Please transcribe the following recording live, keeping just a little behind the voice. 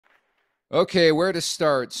Okay, where to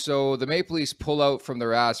start? So the Maple Leafs pull out from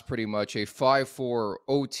their ass pretty much a 5-4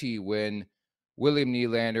 OT win. William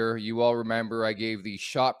Nylander, you all remember I gave the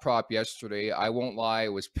shot prop yesterday. I won't lie, I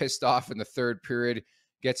was pissed off in the third period.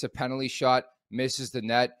 Gets a penalty shot, misses the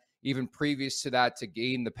net. Even previous to that, to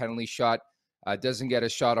gain the penalty shot, doesn't get a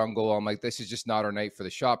shot on goal. I'm like, this is just not our night for the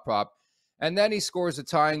shot prop. And then he scores a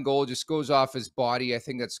tying goal, just goes off his body. I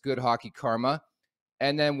think that's good hockey karma.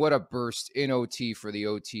 And then what a burst in OT for the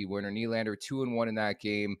OT winner. Nylander 2-1 in that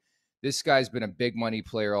game. This guy's been a big money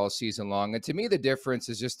player all season long. And to me, the difference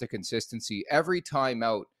is just the consistency. Every time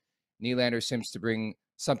out, Nylander seems to bring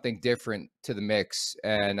something different to the mix.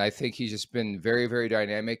 And I think he's just been very, very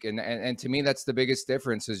dynamic. And to me, that's the biggest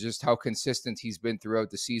difference is just how consistent he's been throughout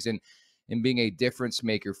the season in being a difference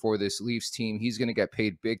maker for this Leafs team. He's going to get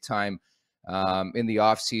paid big time in the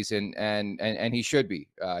offseason, and he should be.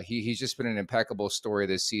 He's just been an impeccable story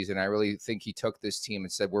this season. I really think he took this team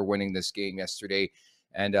and said, we're winning this game yesterday.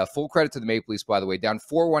 And full credit to the Maple Leafs, by the way. Down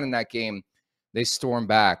 4-1 in that game, they stormed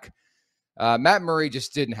back. Matt Murray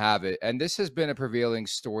just didn't have it. And this has been a prevailing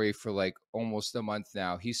story for like almost a month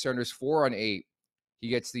now. He surrenders 4 on 8. He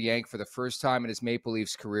gets the yank for the first time in his Maple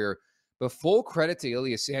Leafs career. But full credit to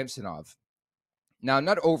Ilya Samsonov. Now,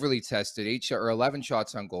 not overly tested, 11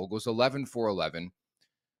 shots on goal, goes 11 for 11.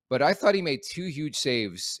 But I thought he made two huge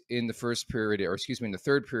saves in the first period, or excuse me, in the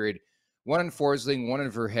third period. One on Forsling, one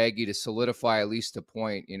on Verhaeghe to solidify at least a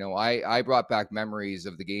point. You know, I brought back memories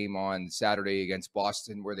of the game on Saturday against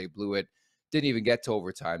Boston where they blew it. Didn't even get to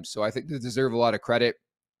overtime. So I think they deserve a lot of credit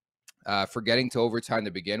for getting to overtime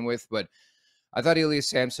to begin with. But I thought Ilya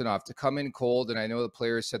Samsonov to come in cold, and I know the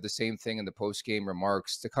players said the same thing in the post-game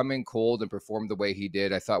remarks, to come in cold and perform the way he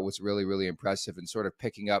did, I thought was really, really impressive and sort of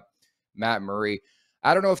picking up Matt Murray.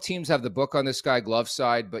 I don't know if teams have the book on this guy glove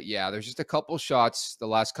side, but yeah, there's just a couple shots the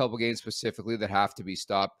last couple games specifically that have to be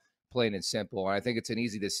stopped, plain and simple. And I think it's an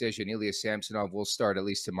easy decision. Ilya Samsonov will start, at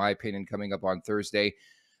least in my opinion, coming up on Thursday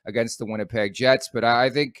against the Winnipeg Jets. But I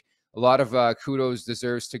think a lot of kudos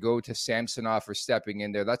deserves to go to Samsonov for stepping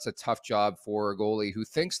in there. That's a tough job for a goalie who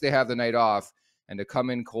thinks they have the night off, and to come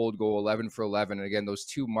in cold, go 11 for 11. And again, those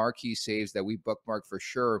two marquee saves that we bookmarked for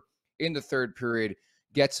sure in the third period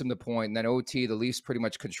gets him the point. And then OT, the Leafs pretty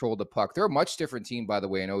much controlled the puck. They're a much different team, by the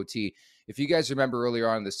way, in OT. If you guys remember earlier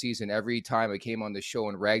on in the season, every time I came on the show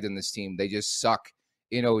and ragged on this team, they just suck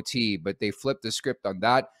in OT. But they flipped the script on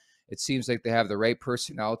that. It seems like they have the right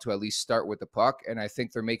personnel to at least start with the puck, and I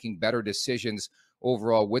think they're making better decisions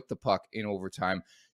overall with the puck in overtime.